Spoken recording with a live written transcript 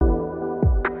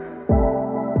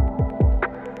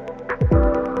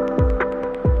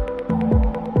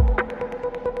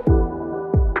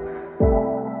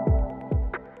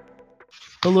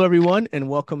Hello, everyone, and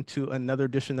welcome to another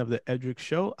edition of the Edric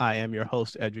Show. I am your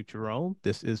host, Edric Jerome.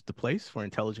 This is the place for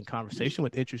intelligent conversation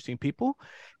with interesting people.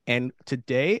 And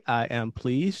today I am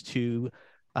pleased to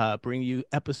bring you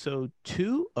episode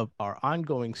 2 of our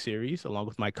ongoing series, along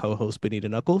with my co-host, Benita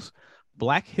Knuckles,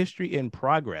 Black History in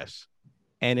Progress.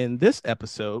 And in this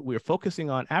episode, we're focusing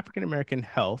on African-American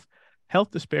health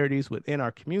disparities within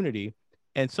our community,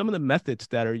 and some of the methods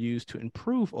that are used to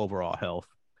improve overall health.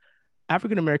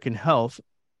 African-American health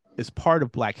is part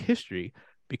of Black history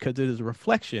because it is a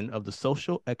reflection of the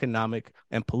social, economic,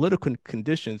 and political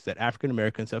conditions that African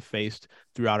Americans have faced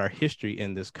throughout our history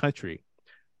in this country.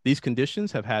 These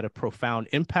conditions have had a profound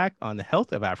impact on the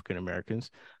health of African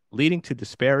Americans, leading to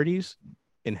disparities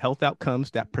in health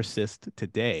outcomes that persist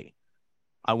today.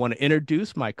 I want to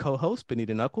introduce my co-host,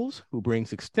 Benita Knuckles, who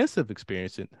brings extensive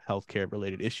experience in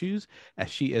healthcare-related issues,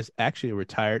 as she is actually a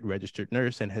retired registered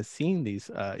nurse and has seen these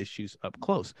issues up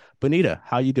close. Benita,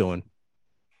 how you doing?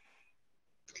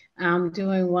 I'm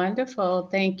doing wonderful.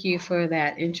 Thank you for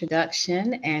that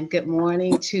introduction, and good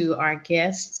morning to our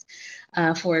guests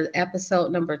for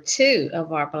episode number 2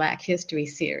 of our Black History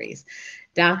series,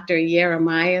 Dr.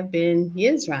 Yeremiyah ben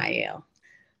Yisrael.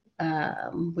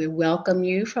 We welcome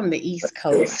you from the East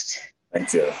Coast.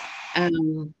 Thank you.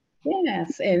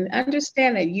 Yes, and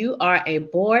understand that you are a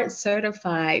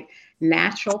board-certified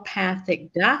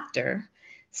naturopathic doctor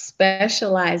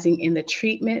specializing in the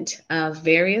treatment of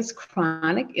various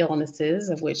chronic illnesses,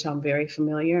 of which I'm very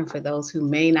familiar. And for those who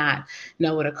may not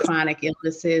know what a chronic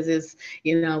illness is,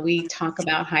 we talk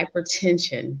about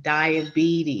hypertension,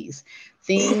 diabetes,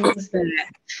 things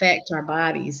that affect our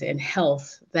bodies and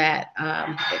health that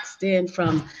extend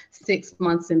from 6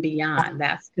 months and beyond.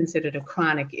 That's considered a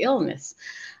chronic illness.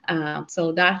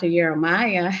 So Dr.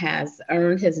 Yeremiyah has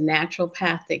earned his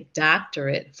naturopathic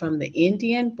doctorate from the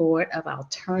Indian Board of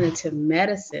Alternative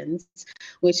Medicines,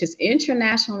 which is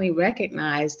internationally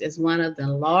recognized as one of the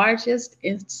largest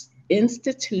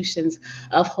institutions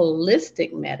of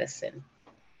holistic medicine.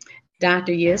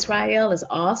 Dr. Yisrael is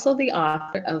also the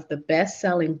author of the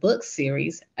best-selling book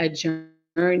series, A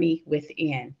Journey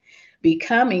Within,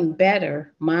 Becoming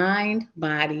Better Mind,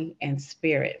 Body, and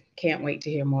Spirit. Can't wait to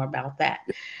hear more about that.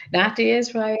 Dr.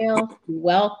 Yisrael,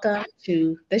 welcome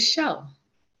to the show.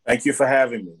 Thank you for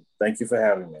having me.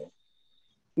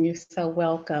 You're so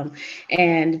welcome.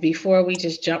 And before we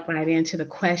just jump right into the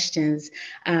questions,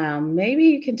 maybe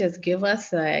you can just give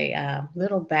us a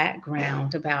little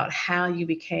background about how you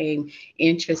became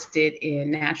interested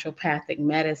in naturopathic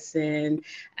medicine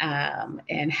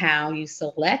and how you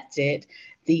selected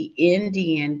the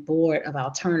Indian Board of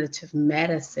Alternative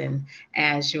Medicine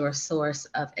as your source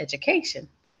of education.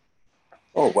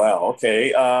 Oh, wow.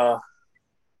 Okay.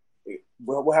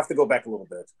 We'll have to go back a little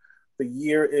bit. The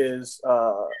year is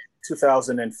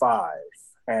 2005,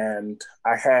 and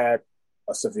I had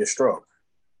a severe stroke.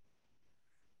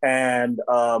 And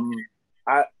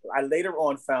I later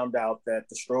on found out that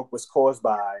the stroke was caused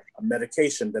by a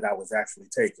medication that I was actually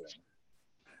taking.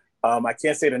 I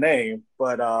can't say the name,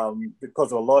 but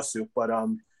because of a lawsuit, but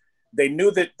they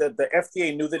knew that the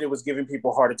FDA knew that it was giving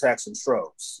people heart attacks and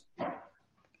strokes.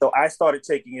 So I started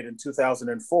taking it in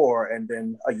 2004, and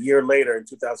then a year later, in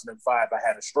 2005, I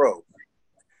had a stroke.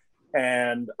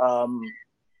 And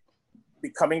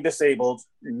becoming disabled,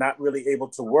 not really able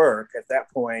to work at that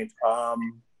point, I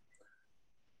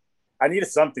needed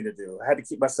something to do. I had to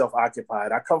keep myself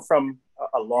occupied. I come from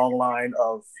a long line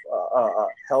of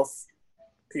health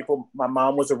people. My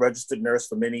mom was a registered nurse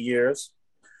for many years.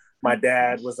 My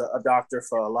dad was a doctor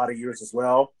for a lot of years as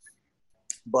well.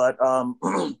 But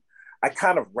I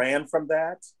kind of ran from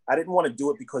that. I didn't want to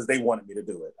do it because they wanted me to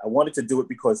do it. I wanted to do it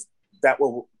because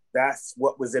that's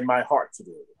what was in my heart to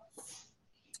do.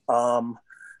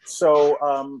 So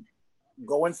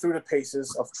going through the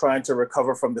paces of trying to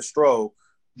recover from the stroke,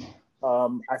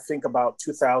 I think about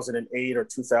 2008 or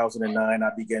 2009, I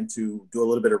began to do a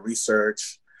little bit of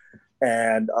research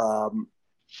and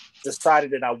decided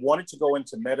that I wanted to go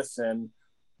into medicine,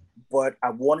 but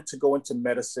I wanted to go into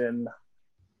medicine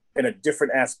in a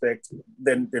different aspect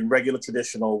than regular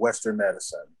traditional Western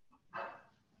medicine.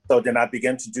 So then I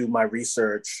began to do my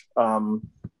research on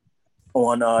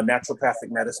naturopathic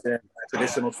medicine,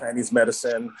 traditional Chinese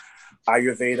medicine,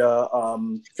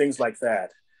 Ayurveda, things like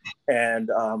that. And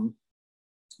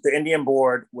the Indian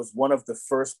Board was one of the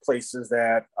first places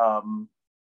that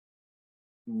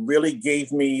really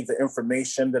gave me the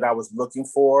information that I was looking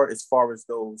for as far as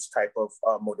those type of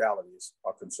modalities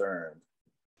are concerned.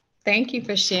 Thank you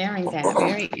for sharing that.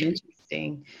 Very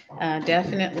interesting.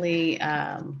 Definitely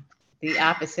the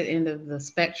opposite end of the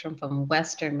spectrum from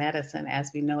Western medicine as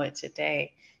we know it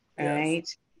today, right?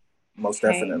 Yes. most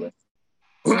Okay. definitely.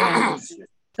 Right.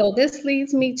 So this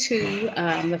leads me to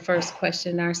the first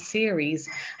question in our series.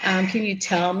 Can you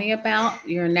tell me about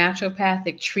your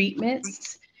naturopathic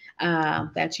treatments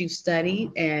that you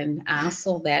studied and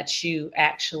also that you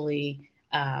actually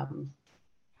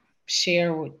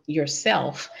share with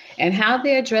yourself, and how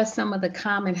they address some of the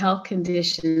common health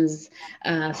conditions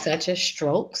such as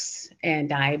strokes and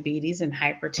diabetes and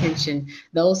hypertension,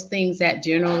 those things that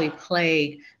generally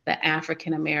plague the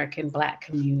African American Black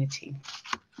community?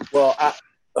 Well,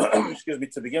 excuse me,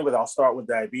 to begin with, I'll start with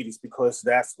diabetes because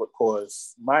that's what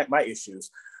caused my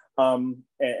issues. And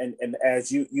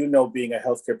as you know, being a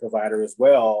healthcare provider as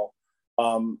well,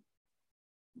 um,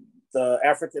 the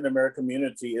African American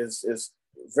community is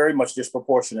very much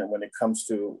disproportionate when it comes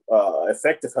to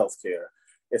effective healthcare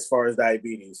as far as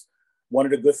diabetes. One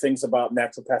of the good things about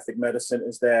naturopathic medicine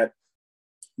is that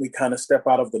we kind of step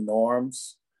out of the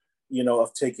norms,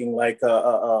 of taking like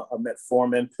a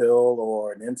metformin pill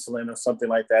or an insulin or something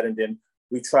like that. And then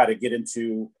we try to get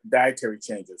into dietary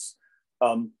changes.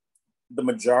 The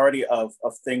majority of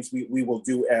things we will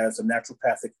do as a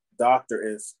naturopathic doctor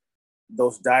is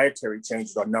those dietary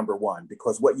changes are number one,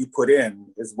 because what you put in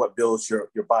is what builds your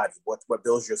body, what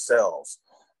builds your cells.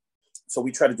 So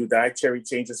we try to do dietary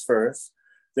changes first.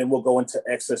 Then we'll go into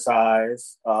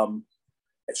exercise,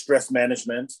 stress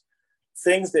management,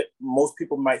 things that most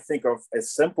people might think of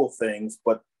as simple things,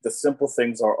 but the simple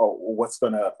things are what's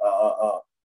going to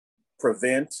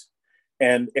prevent.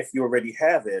 And if you already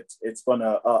have it, it's going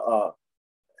to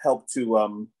help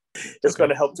to it's going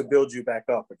to help to build you back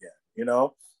up again.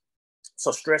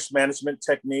 So stress management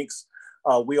techniques.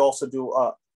 We also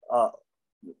do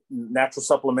natural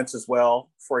supplements as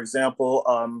well. For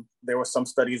example, there were some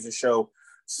studies that show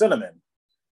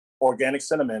organic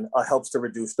cinnamon helps to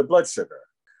reduce the blood sugar.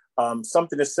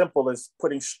 Something as simple as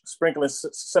sprinkling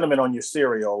cinnamon on your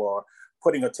cereal, or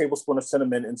putting a tablespoon of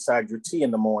cinnamon inside your tea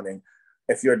in the morning,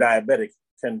 if you're diabetic,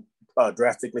 can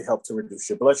drastically help to reduce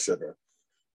your blood sugar.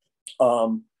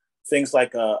 Things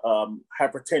like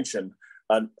hypertension,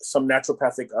 some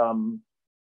naturopathic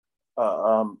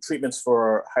treatments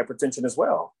for hypertension as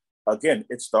well. Again,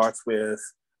 it starts with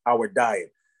our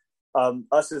diet.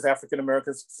 Us as African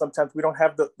Americans, sometimes we don't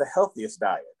have the healthiest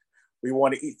diet. We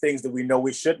want to eat things that we know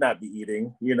we should not be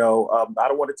eating. I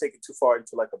don't want to take it too far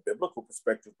into like a biblical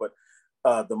perspective, but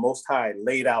the Most High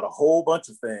laid out a whole bunch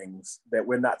of things that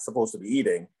we're not supposed to be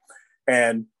eating.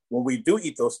 And when we do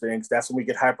eat those things, that's when we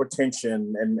get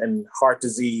hypertension and heart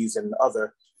disease and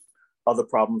other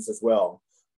problems as well.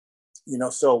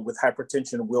 So with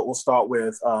hypertension, we'll start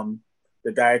with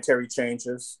the dietary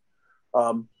changes,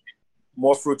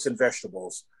 more fruits and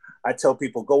vegetables. I tell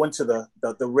people, go into the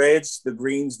reds, the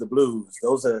greens, the blues.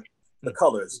 Those are the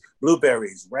colors.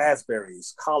 Blueberries,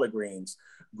 raspberries, collard greens,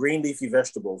 green leafy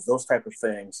vegetables, those type of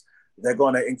things. They're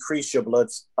going to increase your blood,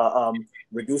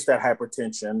 reduce that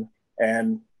hypertension,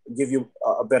 and give you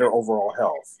a better overall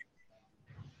health.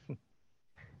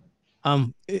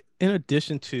 In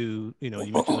addition to, you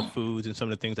mentioned the foods and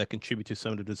some of the things that contribute to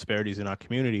some of the disparities in our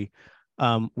community.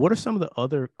 What are some of the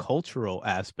other cultural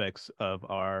aspects of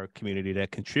our community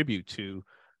that contribute to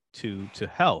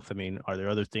health? I mean, are there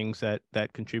other things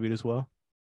that contribute as well?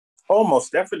 Oh,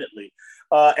 most definitely.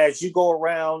 As you go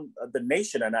around the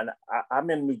nation, and I'm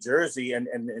in New Jersey and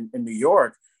in New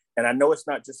York, and I know it's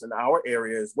not just in our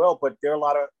area as well, but there are a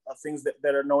lot of things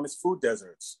that are known as food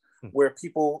deserts, where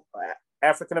people,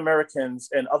 African Americans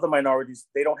and other minorities,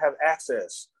 they don't have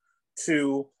access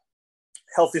to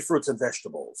healthy fruits and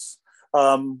vegetables.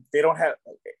 They don't have.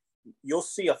 You'll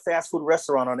see a fast food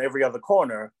restaurant on every other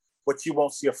corner, but you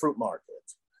won't see a fruit market.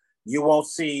 You won't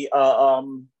see. I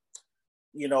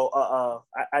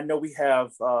know we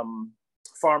have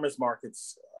farmers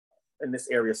markets in this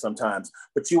area sometimes,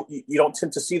 but you don't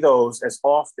tend to see those as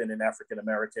often in African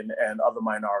American and other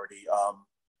minority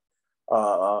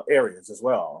areas as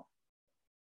well.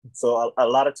 So a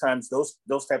lot of times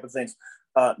those type of things,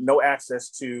 no access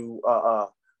to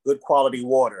good quality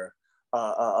water,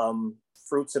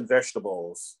 fruits and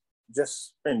vegetables,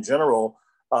 just in general,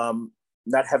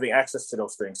 not having access to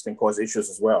those things can cause issues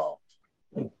as well.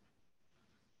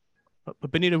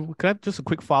 But Benita, can I have just a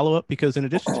quick follow-up? Because in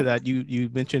addition to that, you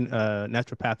mentioned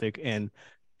naturopathic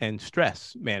and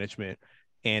stress management.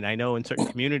 And I know in certain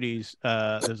communities,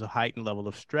 there's a heightened level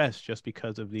of stress just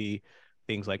because of the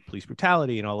things like police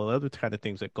brutality and all the other kind of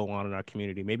things that go on in our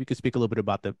community. Maybe you could speak a little bit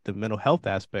about the mental health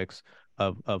aspects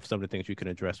of some of the things you can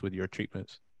address with your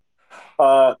treatments.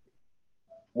 Well,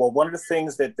 one of the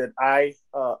things that I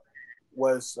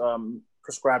was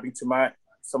prescribing to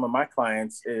some of my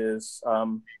clients is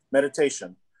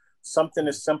meditation. Something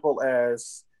as simple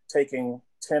as taking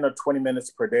 10 or 20 minutes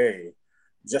per day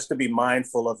just to be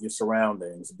mindful of your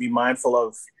surroundings, be mindful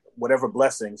of whatever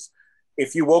blessings.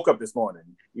 If you woke up this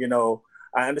morning, you know,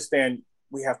 I understand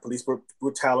we have police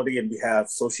brutality and we have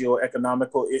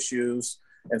socio-economical issues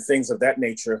and things of that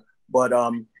nature, but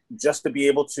just to be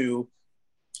able to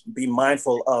be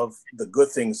mindful of the good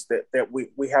things that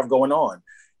we have going on.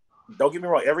 Don't get me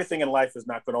wrong, everything in life is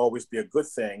not going to always be a good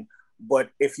thing, but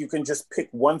if you can just pick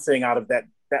one thing out of that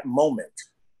moment,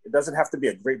 it doesn't have to be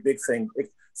a great big thing.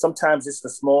 Sometimes it's the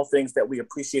small things that we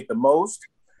appreciate the most,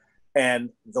 and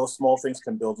those small things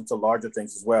can build into larger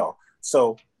things as well.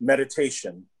 So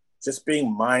meditation, just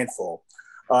being mindful.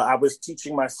 I was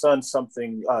teaching my son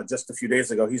something just a few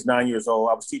days ago. He's 9 years old.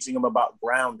 I was teaching him about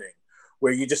grounding,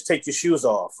 where you just take your shoes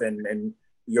off and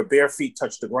your bare feet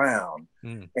touch the ground.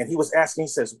 And he was asking, he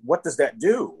says, what does that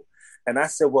do? And I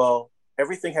said, well,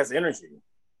 everything has energy.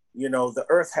 You know, the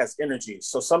earth has energy.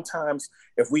 So sometimes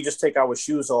if we just take our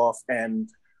shoes off and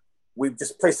we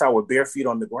just place our bare feet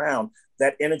on the ground,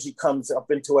 that energy comes up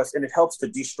into us and it helps to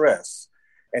de-stress.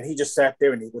 And he just sat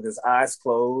there and with his eyes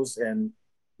closed and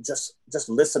just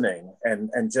listening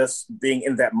and just being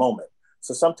in that moment.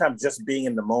 So sometimes just being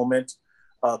in the moment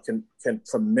can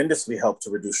tremendously help to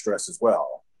reduce stress as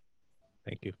well.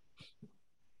 Thank you.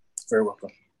 Very welcome.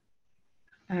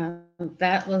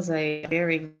 That was a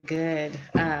very good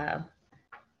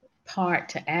part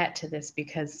to add to this,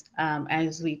 because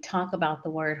as we talk about the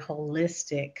word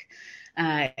holistic,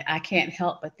 I can't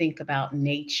help but think about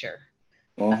nature.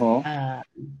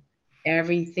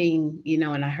 Everything, you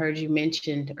know, and I heard you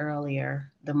mentioned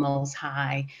earlier, the Most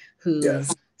High, who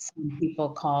Yes. some people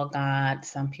call God,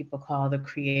 some people call the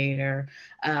Creator.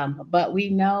 But we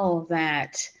know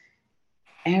that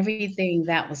everything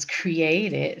that was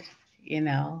created, you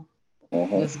know,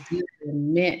 was good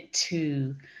and meant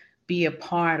to be a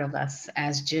part of us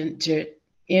as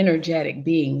energetic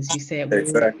beings. You said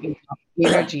Exactly.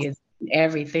 Energy is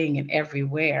everything and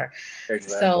everywhere.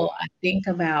 Exactly. So I think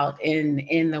about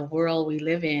in the world we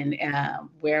live in,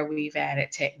 where we've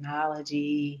added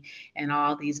technology and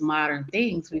all these modern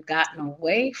things, we've gotten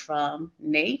away from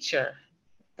nature,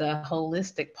 the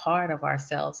holistic part of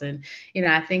ourselves. And, you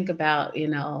know, I think about, you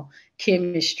know,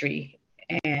 chemistry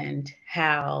and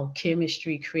how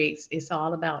chemistry creates, it's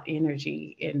all about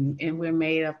energy. And we're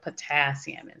made of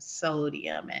potassium and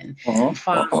sodium and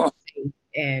phosphate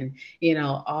and, you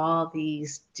know, all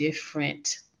these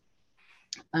different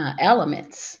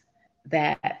elements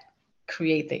that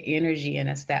create the energy in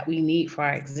us that we need for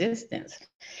our existence.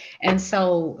 And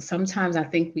so sometimes I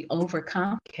think we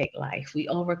overcomplicate life. We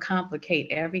overcomplicate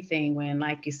everything when,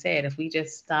 like you said, if we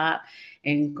just stop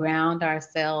and ground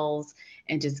ourselves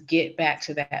and just get back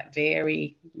to that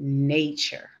very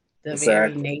nature, the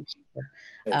very nature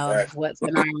of what's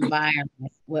in our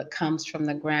environment, what comes from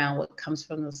the ground, what comes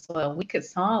from the soil, we could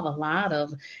solve a lot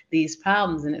of these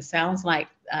problems. And it sounds like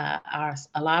a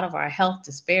lot of our health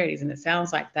disparities, and it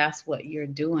sounds like that's what you're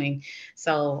doing.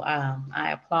 So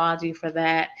I applaud you for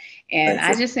that. And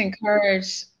I just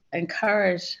encourage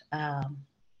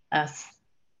us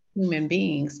human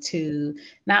beings to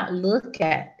not look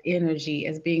at energy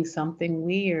as being something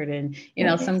weird. And, you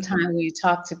know, sometimes when you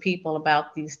talk to people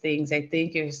about these things, they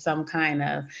think you're some kind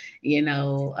of, you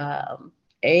know,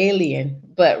 alien,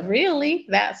 but really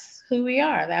that's who we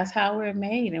are. That's how we're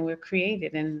made and we're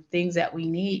created. And things that we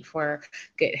need for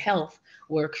good health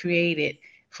were created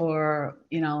for,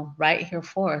 you know, right here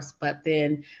for us. But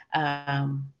then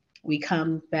we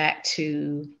come back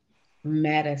to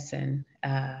medicine,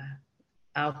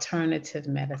 alternative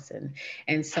medicine.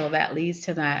 And so that leads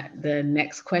to the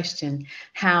next question.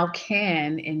 How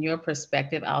can, in your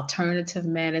perspective, alternative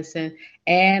medicine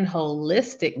and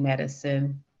holistic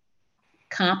medicine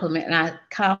complement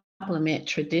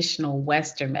traditional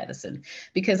Western medicine?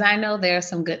 Because I know there are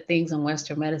some good things in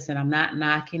Western medicine. I'm not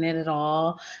knocking it at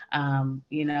all.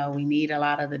 You know, we need a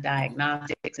lot of the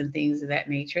diagnostics and things of that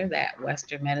nature that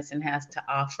Western medicine has to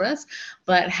offer us.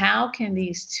 But how can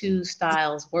these two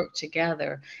styles work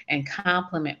together and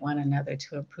complement one another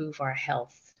to improve our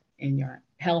health and your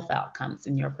health outcomes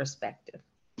in your perspective?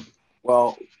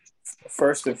 Well,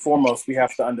 first and foremost, we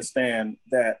have to understand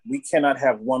that we cannot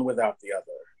have one without the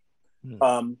other.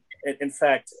 In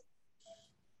fact,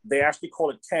 they actually call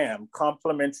it CAM,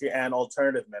 complementary and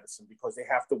alternative medicine, because they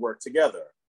have to work together.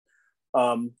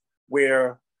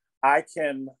 Where I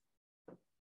can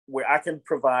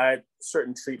provide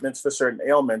certain treatments for certain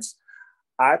ailments,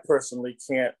 I personally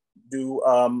can't do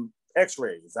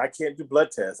X-rays. I can't do blood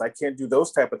tests. I can't do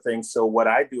those type of things. So what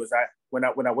I do is when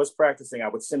I was practicing, I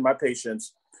would send my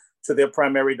patients to their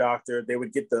primary doctor. They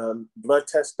would get the blood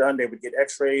test done. They would get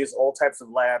x-rays, all types of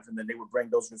labs, and then they would bring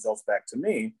those results back to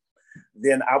me.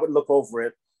 Then I would look over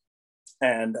it,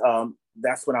 and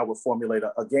that's when I would formulate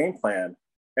a game plan.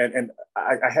 And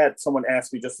I had someone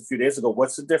ask me just a few days ago,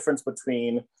 what's the difference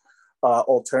between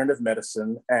alternative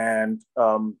medicine and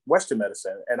Western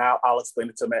medicine? And I'll explain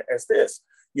it to them as this.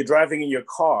 You're driving in your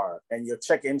car and your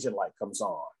check engine light comes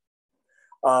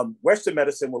on. Western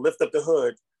medicine will lift up the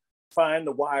hood, find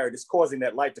the wire that's causing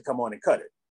that light to come on and cut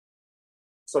it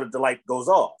so that the light goes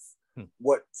off.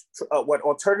 What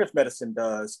alternative medicine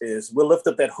does is we'll lift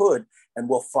up that hood and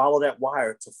we'll follow that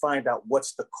wire to find out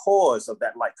what's the cause of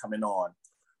that light coming on.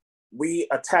 We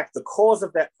attack the cause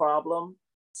of that problem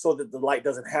so that the light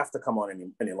doesn't have to come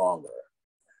on any longer.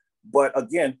 But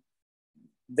again,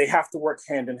 they have to work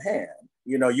hand in hand.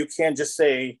 You know, you can't just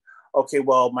say, okay,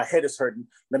 well, my head is hurting,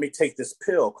 let me take this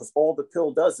pill, because all the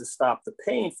pill does is stop the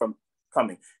pain from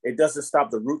coming. It doesn't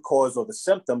stop the root cause or the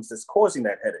symptoms that's causing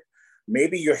that headache.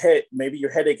 Maybe your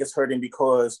headache is hurting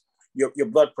because your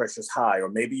blood pressure is high, or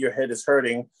maybe your head is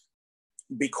hurting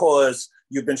because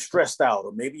you've been stressed out,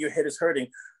 or maybe your head is hurting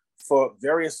for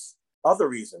various other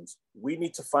reasons. We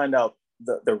need to find out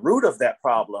the root of that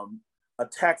problem,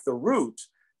 attack the root,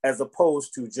 as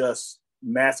opposed to just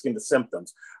masking the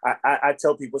symptoms. I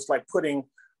tell people it's like putting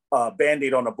a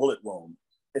Band-Aid on a bullet wound.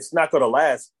 It's not going to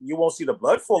last. You won't see the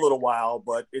blood for a little while,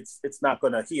 but it's not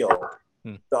going to heal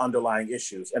the underlying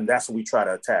issues. And that's what we try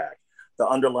to attack, the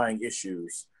underlying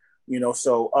issues. You know,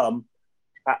 so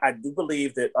I do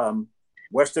believe that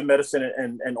Western medicine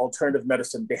and alternative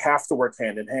medicine, they have to work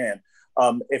hand in hand.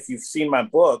 If you've seen my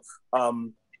book,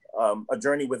 A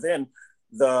Journey Within,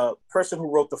 the person who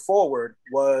wrote the foreword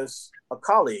was a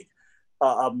colleague,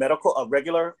 a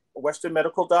regular Western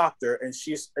medical doctor. And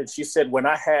she said, when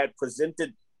I had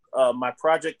presented my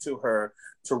project to her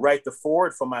to write the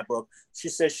foreword for my book, she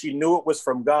said she knew it was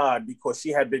from God because she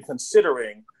had been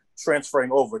considering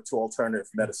transferring over to alternative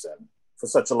medicine for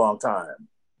such a long time.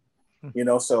 You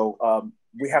know, so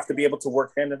we have to be able to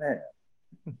work hand in hand.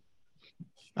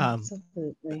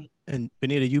 Absolutely. And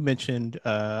Benita, you mentioned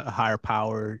a higher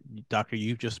power. Doctor,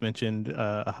 you just mentioned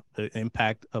the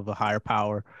impact of a higher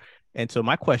power. And so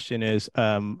my question is,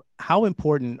 how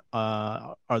important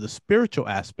are the spiritual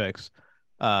aspects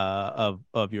of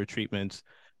your treatments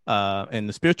and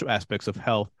the spiritual aspects of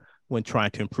health when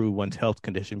trying to improve one's health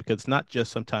condition? Because it's not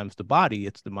just sometimes the body,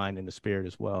 it's the mind and the spirit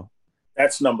as well.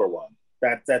 That's number one.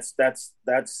 That's the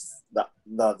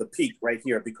peak right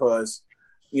here, because,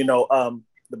 you know,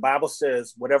 the Bible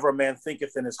says, whatever a man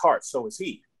thinketh in his heart, so is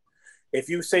he. If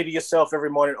you say to yourself every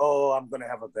morning, oh, I'm going to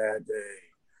have a bad day,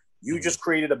 you just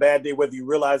created a bad day, whether you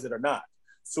realize it or not.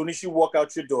 As soon as you walk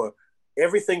out your door,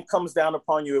 everything comes down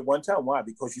upon you at one time. Why?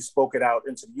 Because you spoke it out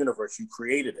into the universe. You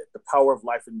created it. The power of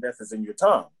life and death is in your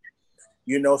tongue.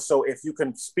 You know, so if you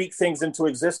can speak things into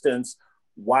existence,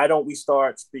 why don't we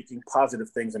start speaking positive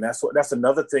things? And that's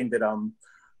another thing that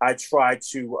I try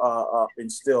to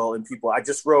instill in people. I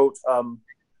just wrote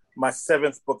my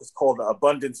 7th book is called The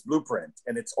Abundance Blueprint,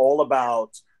 and it's all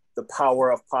about the power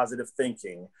of positive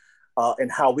thinking and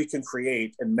how we can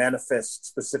create and manifest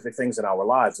specific things in our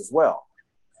lives as well.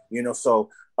 You know, so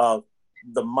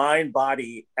the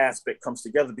mind-body aspect comes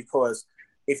together, because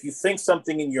if you think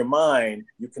something in your mind,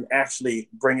 you can actually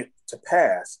bring it to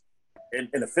pass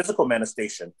in a physical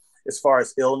manifestation as far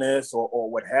as illness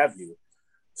or what have you.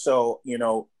 So, you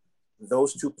know,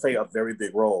 those two play a very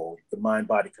big role, the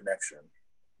mind-body connection.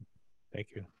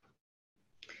 Thank you.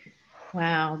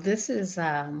 Wow, this is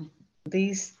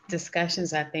these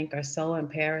discussions, I think, are so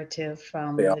imperative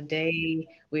from the day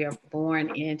we are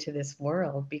born into this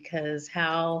world, because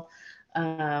how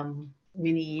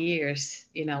many years,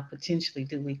 you know, potentially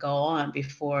do we go on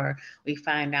before we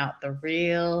find out the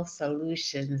real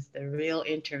solutions, the real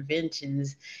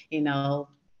interventions, you know,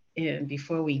 and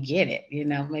before we get it, you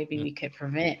know, maybe we could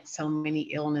prevent so many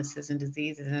illnesses and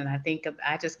diseases. And I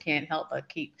just can't help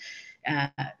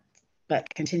but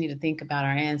continue to think about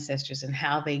our ancestors and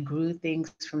how they grew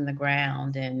things from the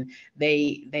ground, and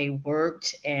they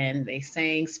worked and they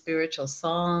sang spiritual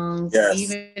songs,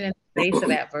 even in the face of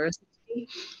adversity.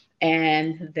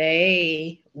 And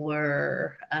they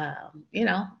were, you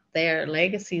know, their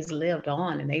legacies lived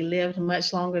on, and they lived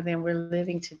much longer than we're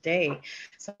living today.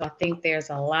 So I think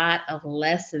there's a lot of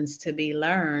lessons to be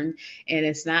learned, and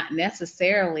it's not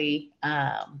necessarily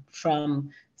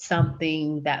from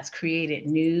something that's created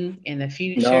new in the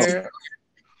future. No.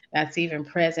 That's even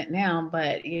present now.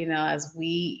 But, you know, as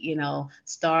we, you know,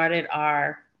 started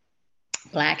our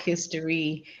Black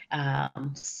History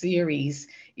series,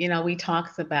 we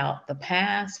talked about the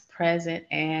past, present,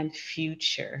 and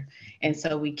future. And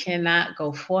so we cannot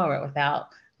go forward without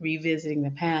revisiting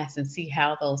the past and see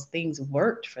how those things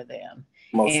worked for them.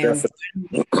 Most And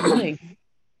definitely. doing,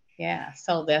 yeah.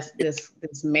 So that's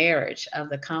this marriage of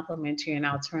the complementary and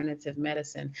alternative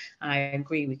medicine. I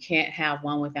agree. We can't have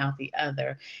one without the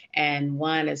other. And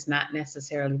one is not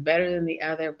necessarily better than the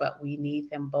other, but we need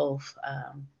them both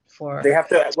for. They have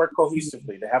to work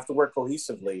cohesively. They have to work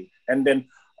cohesively. And then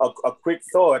a quick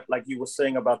thought, like you were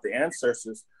saying about the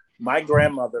ancestors, my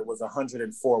grandmother was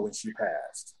 104 when she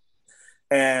passed.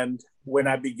 And when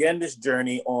I began this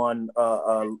journey on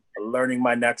learning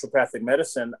my naturopathic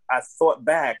medicine, I thought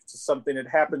back to something that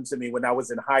happened to me when I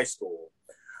was in high school.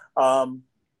 I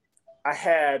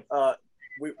had,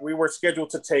 we were scheduled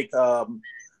to take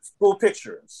school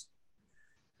pictures.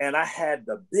 And I had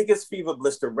the biggest fever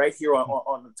blister right here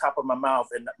on the top of my mouth.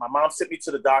 And my mom sent me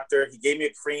to the doctor. He gave me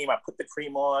a cream. I put the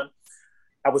cream on.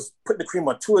 I was putting the cream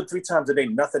on 2 or 3 times a day.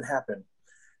 Nothing happened.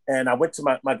 And I went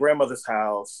to my grandmother's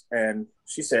house and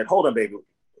she said, hold on, baby.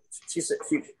 She said,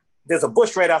 there's a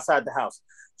bush right outside the house.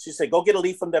 She said, go get a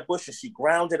leaf from that bush. And she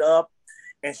ground it up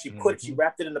and she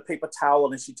wrapped it in a paper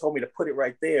towel and she told me to put it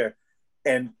right there.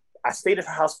 And I stayed at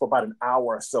her house for about an hour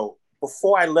or so.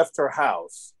 Before I left her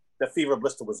house, the fever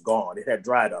blister was gone. It had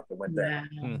dried up and went down.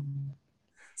 Wow.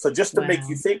 So just to make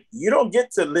you think, you don't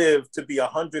get to live to be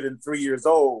 103 years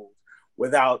old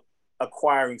without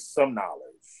acquiring some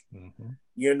knowledge,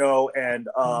 you know, and,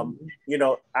 you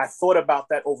know, I thought about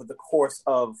that over the course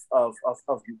of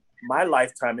my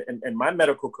lifetime and my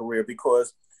medical career,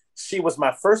 because she was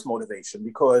my first motivation,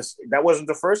 because that wasn't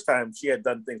the first time she had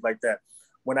done things like that.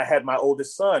 When I had my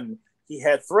oldest son, he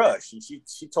had thrush and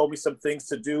she told me some things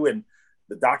to do, and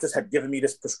the doctors had given me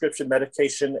this prescription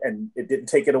medication and it didn't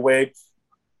take it away.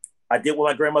 I did what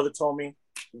my grandmother told me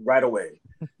right away.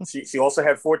 She also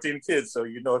had 14 kids, so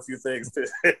you know a few things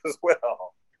as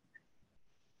well.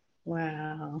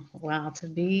 Wow. Wow. To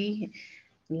be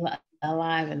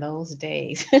alive in those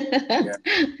days. Yeah.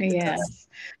 Yes.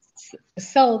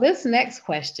 So this next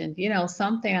question,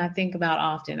 something I think about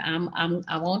often.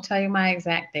 I won't tell you my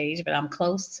exact age, but I'm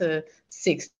close to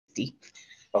 60.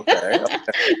 Okay.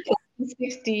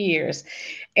 60 years.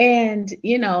 And,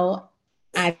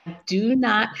 I do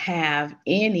not have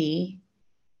any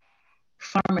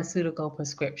pharmaceutical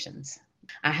prescriptions.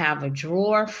 I have a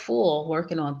drawer full,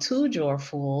 working on 2 drawer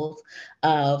fulls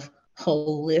of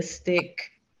holistic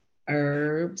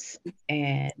herbs,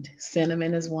 and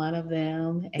cinnamon is one of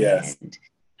them, Yes.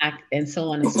 and so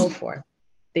on and so forth.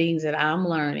 Things that I'm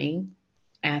learning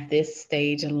at this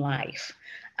stage in life.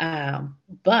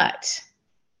 But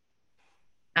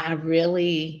I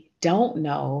really don't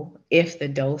know if the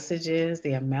dosages,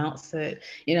 the amounts that,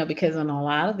 because on a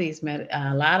lot of these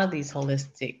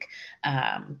holistic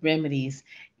remedies,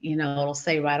 it'll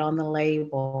say right on the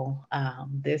label,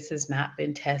 this has not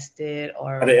been tested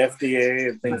or The FDA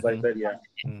and things like that. Yeah.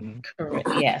 Correct.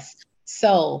 Yes.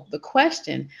 So the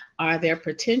question, are there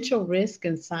potential risk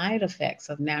and side effects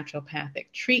of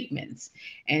naturopathic treatments?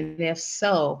 And if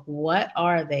so, what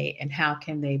are they and how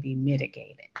can they be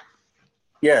mitigated?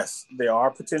 Yes, there are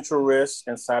potential risks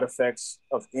and side effects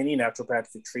of any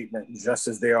naturopathic treatment, just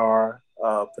as there are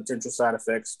potential side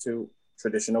effects to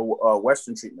traditional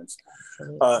Western treatments.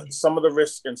 Some of the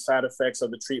risks and side effects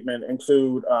of the treatment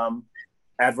include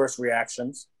adverse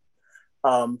reactions.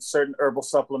 Certain herbal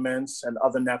supplements and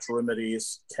other natural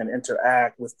remedies can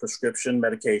interact with prescription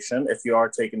medication if you are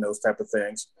taking those type of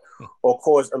things, or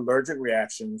cause allergic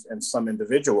reactions in some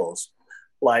individuals.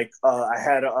 Like I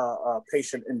had a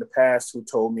patient in the past who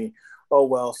told me, oh,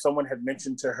 well, someone had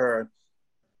mentioned to her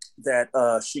that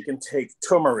she can take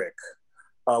turmeric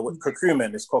with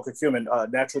curcumin. It's called curcumin,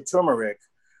 natural turmeric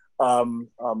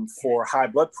for high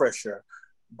blood pressure.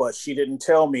 But she didn't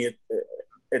tell me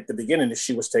at the beginning that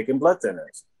she was taking blood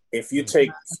thinners. If you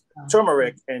take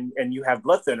turmeric and you have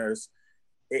blood thinners,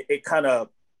 it kind of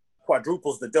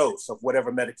quadruples the dose of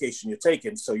whatever medication you're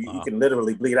taking. So you can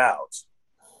literally bleed out.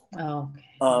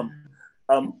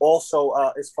 Also,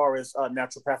 as far as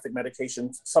naturopathic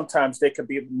medications, sometimes they could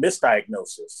be a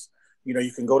misdiagnosis.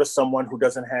 You can go to someone who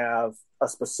doesn't have a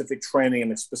specific training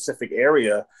in a specific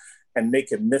area, and they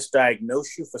can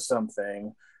misdiagnose you for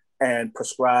something and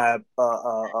prescribe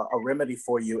a remedy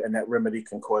for you, and that remedy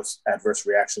can cause adverse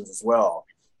reactions as well.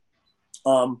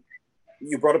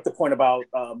 You brought up the point about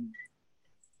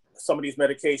some of these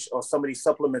medications or some of these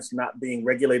supplements not being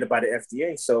regulated by the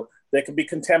FDA, so there can be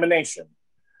contamination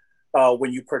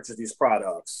when you purchase these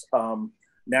products.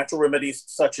 Natural remedies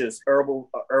such as herbal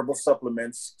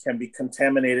supplements can be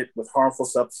contaminated with harmful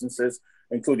substances,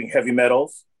 including heavy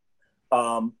metals,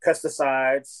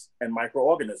 pesticides, and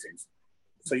microorganisms.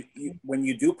 So when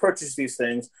you do purchase these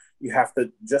things, you have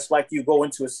to, just like you go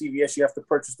into a CVS, you have to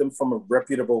purchase them from a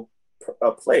reputable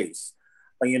place.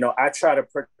 I try to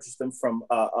purchase them from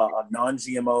a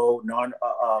non-GMO,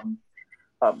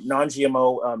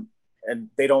 non-GMO, and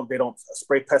they don't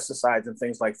spray pesticides and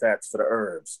things like that for the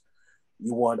herbs.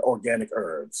 You want organic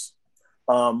herbs,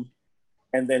 and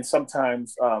then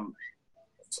sometimes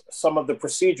some of the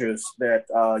procedures that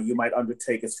you might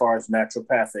undertake as far as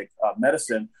naturopathic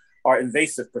medicine are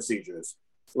invasive procedures,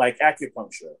 like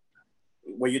acupuncture,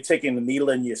 where you're taking the needle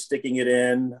and you're sticking it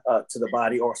in to the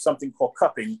body, or something called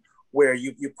cupping, where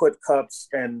you put cups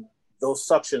and those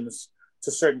suctions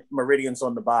to certain meridians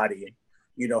on the body.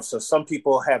 So some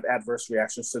people have adverse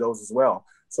reactions to those as well.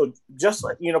 So just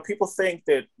like, people think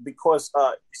that because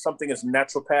something is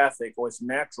naturopathic or it's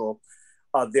natural,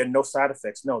 there are no side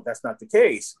effects. No, that's not the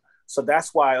case. So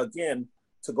that's why, again,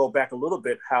 to go back a little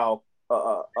bit, how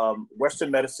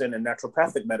Western medicine and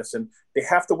naturopathic medicine, they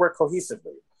have to work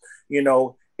cohesively.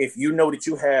 If you know that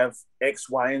you have X,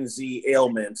 Y, and Z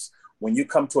ailments, when you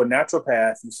come to a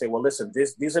naturopath, you say, well, listen,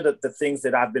 these are the things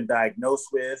that I've been diagnosed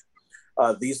with.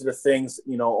 These are the things,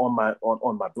 on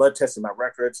my blood tests and my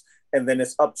records. And then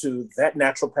it's up to that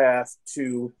naturopath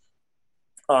to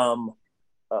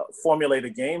formulate a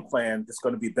game plan that's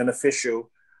going to be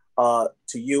beneficial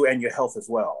to you and your health as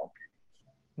well.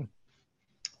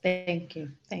 Thank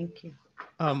you.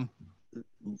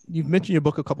 You've mentioned your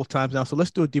book a couple of times now, so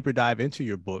let's do a deeper dive into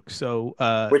your book. So,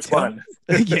 which one?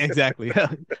 Yeah, exactly.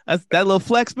 That's that little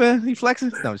flex, man. You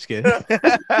flexing? No, I'm just kidding.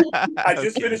 I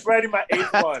just finished writing my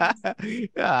 8th one.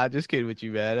 Nah, just kidding with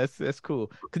you, man. That's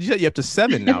cool. Because you said you're up to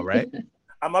 7 now, right?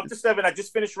 I'm up to 7. I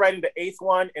just finished writing the 8th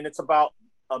one, and it's about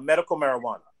medical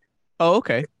marijuana. Oh,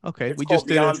 okay. It's we called just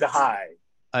did Beyond the High.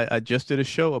 I just did a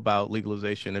show about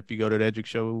legalization. If you go to the Edric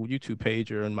Show YouTube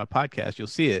page or in my podcast, you'll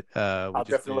see it. I'll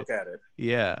definitely look at it.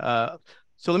 Yeah.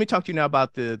 So let me talk to you now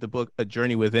about the book, A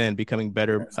Journey Within, Becoming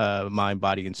Better Mind,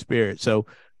 Body, and Spirit. So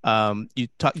you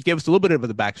gave us a little bit of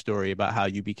the backstory about how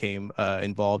you became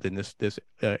involved in this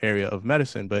area of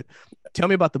medicine. But tell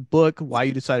me about the book, why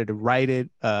you decided to write it,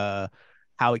 how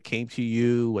it came to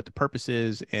you, what the purpose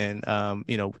is, and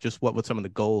just what were some of the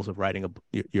goals of writing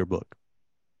your book.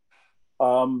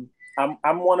 I'm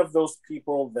one of those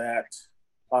people that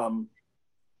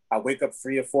I wake up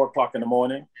 3 or 4 o'clock in the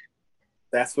morning.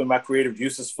 That's when my creative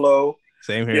juices flow.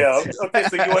 Same here. Yeah. Okay.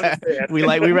 So you understand. we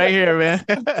right here, man.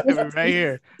 We're right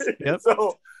here. Yep.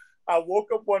 So I woke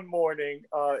up one morning.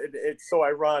 It's so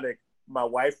ironic. My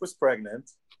wife was pregnant.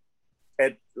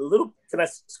 Can I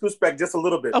scoot back just a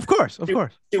little bit? Of course.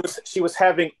 She was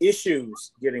having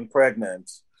issues getting pregnant.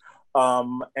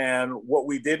 And what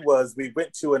we did was we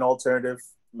went to an alternative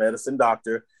medicine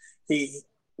doctor. He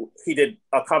did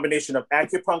a combination of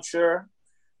acupuncture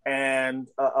and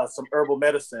some herbal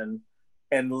medicine.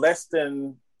 And less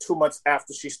than 2 months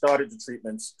after she started the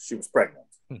treatments, she was pregnant.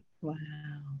 Wow.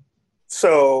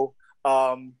 So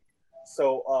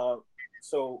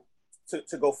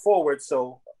to go forward.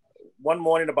 So one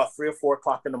morning, about 3 or 4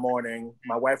 o'clock in the morning,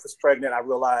 my wife was pregnant. I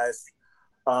realized,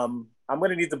 I'm going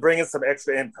to need to bring in some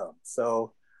extra income.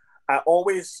 So I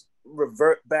always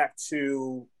revert back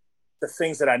to the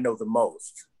things that I know the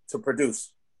most to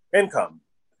produce income,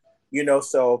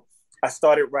 so I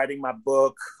started writing my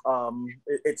book.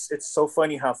 It's so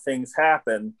funny how things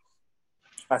happen.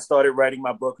 I started writing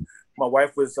my book. My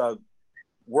wife was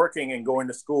working and going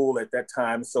to school at that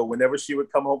time. So whenever she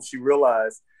would come home, she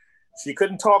realized she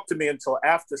couldn't talk to me until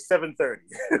after 7:30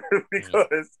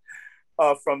 because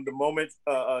from the moment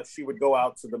she would go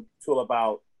out till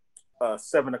about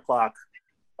 7 o'clock,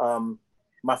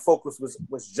 my focus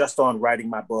was just on writing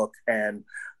my book. And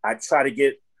I try to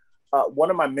get, one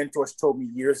of my mentors told me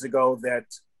years ago that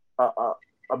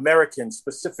Americans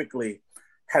specifically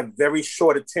have very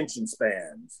short attention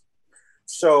spans.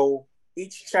 So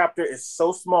each chapter is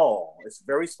so small, it's a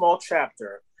very small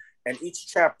chapter, and each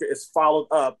chapter is followed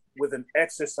up with an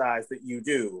exercise that you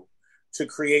do to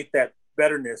create that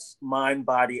betterness, mind,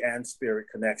 body, and spirit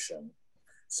connection.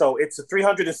 So it's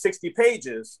 360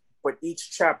 pages, but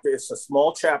each chapter is a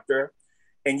small chapter,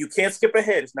 and you can't skip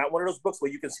ahead. It's not one of those books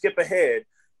where you can skip ahead.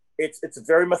 It's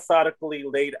very methodically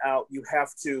laid out. You have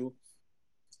to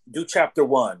do chapter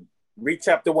 1, read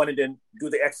chapter 1, and then do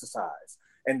the exercise,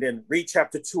 and then read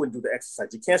chapter 2 and do the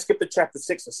exercise. You can't skip to chapter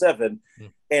 6 or 7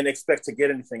 and expect to get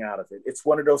anything out of it. It's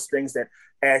one of those things that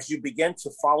as you begin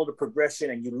to follow the progression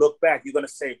and you look back, you're going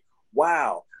to say,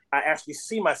 wow, I actually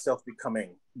see myself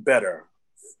becoming better,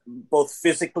 both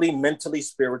physically, mentally,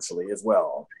 spiritually as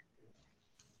well.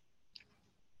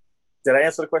 Did I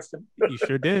answer the question? You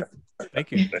sure did.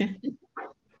 Thank you.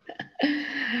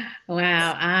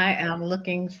 Wow, I am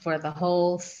looking for the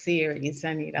whole series.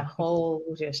 I need a whole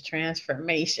just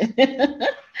transformation.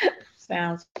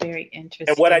 Sounds very And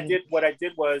interesting. what I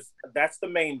did was that's the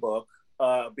main book,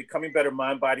 Becoming Better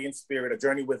Mind, Body, and Spirit: A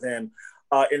Journey Within.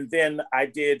 And then I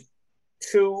did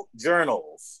 2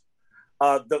 journals.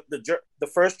 The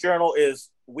first journal is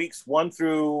weeks 1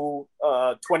 through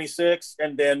 26,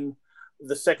 and then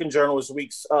the second journal is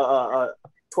weeks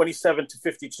 27 to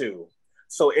 52.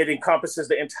 So it encompasses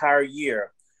the entire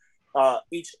year.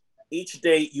 Each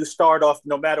day you start off,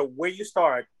 no matter where you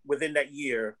start within that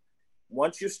year.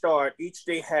 Once you start, each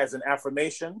day has an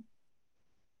affirmation.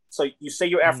 So you say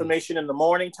your affirmation in the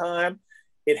morning time.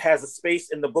 It has a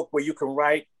space in the book where you can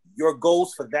write your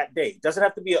goals for that day. It doesn't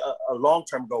have to be a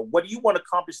long-term goal. What do you want to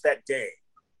accomplish that day?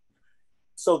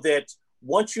 So that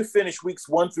once you finish weeks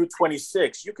 1 through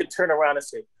 26, you can turn around and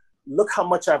say, look how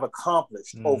much I've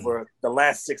accomplished over the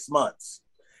last 6 months.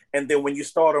 And then when you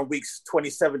start on weeks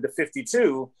 27 to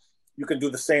 52, you can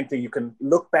do the same thing. You can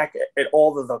look back at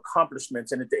all of the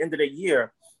accomplishments. And at the end of the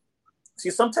year, see,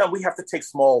 sometimes we have to take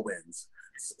small wins.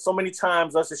 So many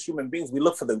times us as human beings, we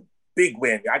look for the big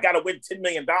win. I got to win $10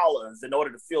 million in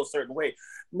order to feel a certain way.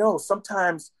 No,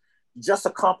 sometimes just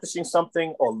accomplishing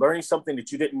something or learning something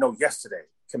that you didn't know yesterday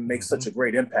can make such a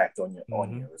great impact on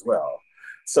you as well.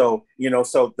 So,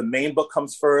 so the main book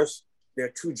comes first. There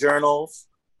are 2 journals.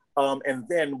 And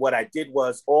then what I did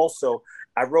was also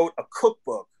I wrote a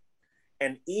cookbook,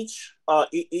 and each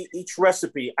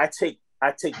recipe I take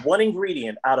one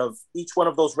ingredient out of each one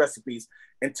of those recipes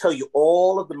and tell you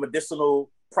all of the medicinal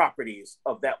properties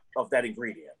of that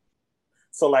ingredient.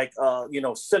 So like,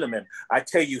 cinnamon, I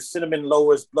tell you cinnamon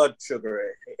lowers blood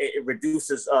sugar. It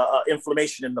reduces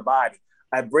inflammation in the body.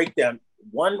 I break down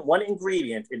one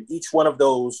ingredient in each one of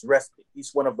those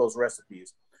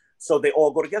recipes. So they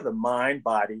all go together: mind,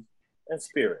 body, and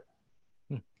spirit.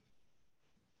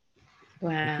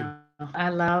 Wow. I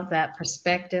love that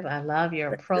perspective. I love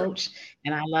your approach,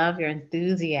 and I love your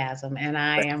enthusiasm. And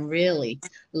I am really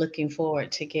looking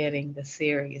forward to getting the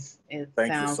series. It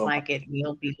Thank you sounds so like much. it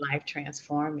will be life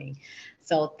transforming.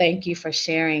 So thank you for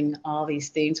sharing all these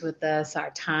things with us. Our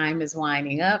time is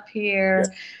winding up here,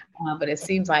 but it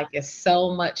seems like it's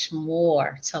so much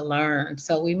more to learn.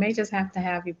 So we may just have to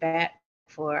have you back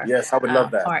for Yes, I would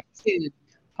love that. part 2.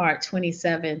 Part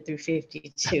 27 through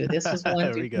 52. This was 1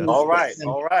 There through we go. 26.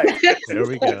 All right. There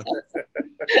we go.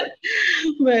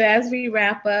 But as we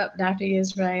wrap up, Dr.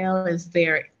 Israel,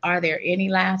 are there any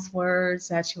last words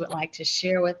that you would like to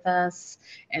share with us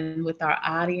and with our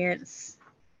audience?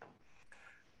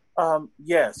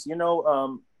 Yes,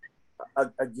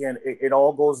 again, it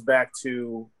all goes back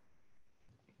to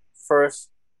first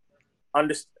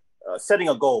setting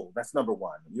a goal. That's number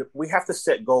one. We have to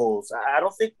set goals. I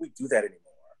don't think we do that anymore.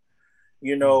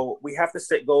 We have to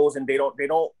set goals, and they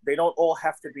don't all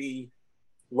have to be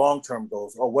long-term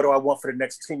goals. Or what do I want for the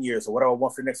next 10 years? Or what do I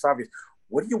want for the next 5 years?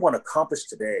 What do you want to accomplish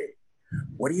today?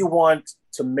 What do you want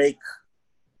to make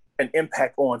an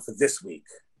impact on for this week?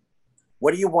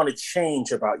 What do you want to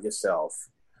change about yourself?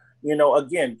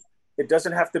 Again, it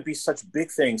doesn't have to be such big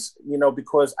things,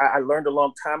 because I learned a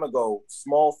long time ago,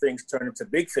 small things turn into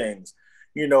big things.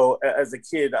 As a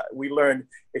kid, we learned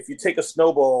if you take a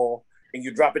snowball and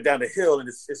you drop it down the hill, and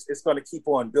it's going to keep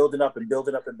on building up and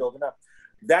building up and building up.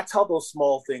 That's how those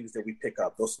small things that we pick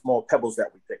up, those small pebbles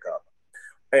that we pick up.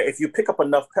 If you pick up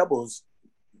enough pebbles,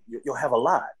 you'll have a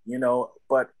lot,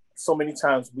 but so many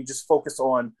times we just focus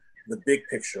on the big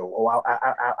picture.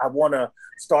 I want to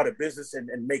start a business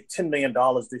and make $10 million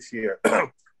this year.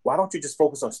 Why don't you just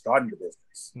focus on starting the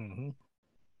business?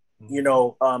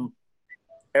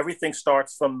 Everything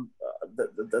starts from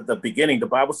the beginning. The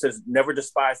Bible says, never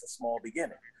despise a small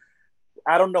beginning.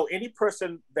 I don't know any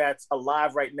person that's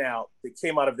alive right now that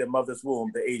came out of their mother's womb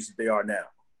the age that they are now.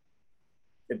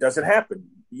 It doesn't happen.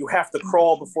 You have to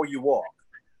crawl before you walk.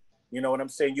 You know what I'm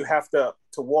saying? You have to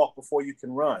walk before you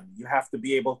can run. You have to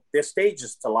be able, there's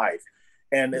stages to life.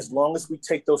 And as long as we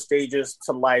take those stages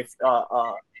to life,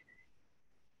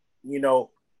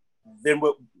 then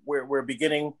we're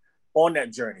beginning on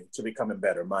that journey to becoming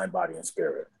better, mind, body, and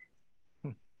spirit.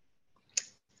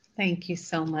 Thank you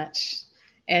so much,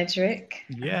 Edric.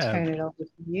 Yeah. I'll turn it over to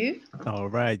you. All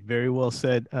right. Very well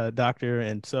said, Doctor.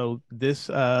 And so this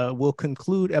will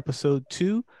conclude episode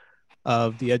 2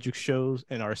 of the Edric Shows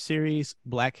in our series,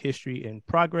 Black History in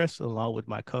Progress, along with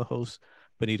my co-host,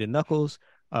 Benita Knuckles.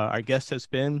 Our guest has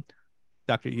been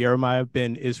Dr. Yeremiyah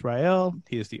Ben Israel.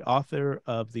 He is the author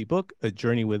of the book, A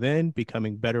Journey Within,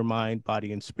 Becoming Better Mind,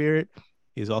 Body, and Spirit.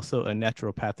 He is also a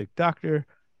naturopathic doctor.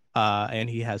 and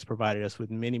he has provided us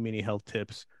with many, many health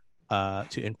tips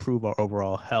to improve our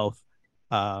overall health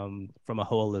from a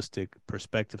holistic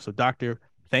perspective. So, Doctor,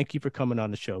 thank you for coming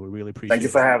on the show. We really appreciate it. Thank you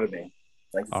for having me.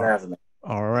 Thank you for having me.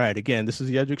 All right. Again, this is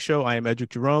the Edric Show. I am Edric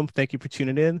Jerome. Thank you for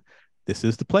tuning in. This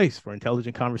is the place for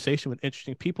intelligent conversation with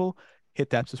interesting people. Hit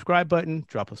that subscribe button,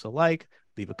 drop us a like,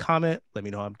 leave a comment, let me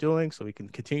know how I'm doing so we can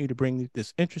continue to bring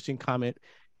this interesting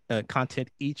content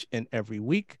each and every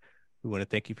week. We want to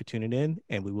thank you for tuning in,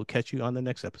 and we will catch you on the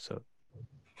next episode.